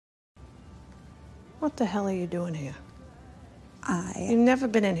What the hell are you doing here? You've never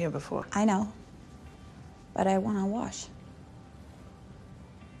been in here before. I know. But I want to wash.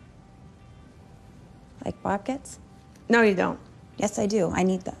 Like Bob gets? No, you don't. Yes, I do. I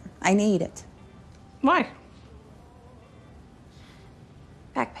need them. I need it. Why?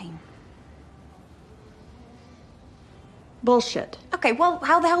 Back pain. Bullshit. Okay, well,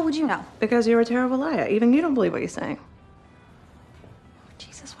 how the hell would you know? Because you're a terrible liar. Even you don't believe what you're saying.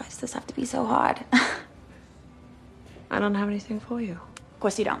 Jesus, why does this have to be so hard? I don't have anything for you. Of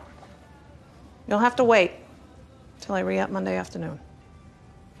course you don't. You'll have to wait till I re-up Monday afternoon.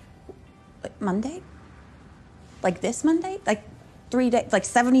 Like Monday? Like this Monday? Like 3 days, like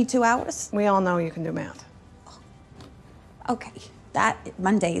 72 hours? We all know you can do math. Okay, that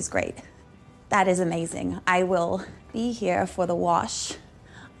Monday is great. That is amazing. I will be here for the wash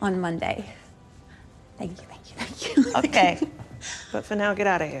on Monday. Thank you, thank you, thank you. Okay, but for now, get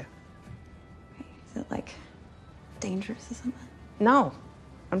out of here. Is it like dangerous or something? No,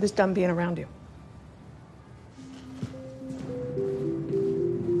 I'm just done being around you.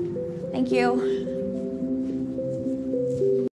 Thank you.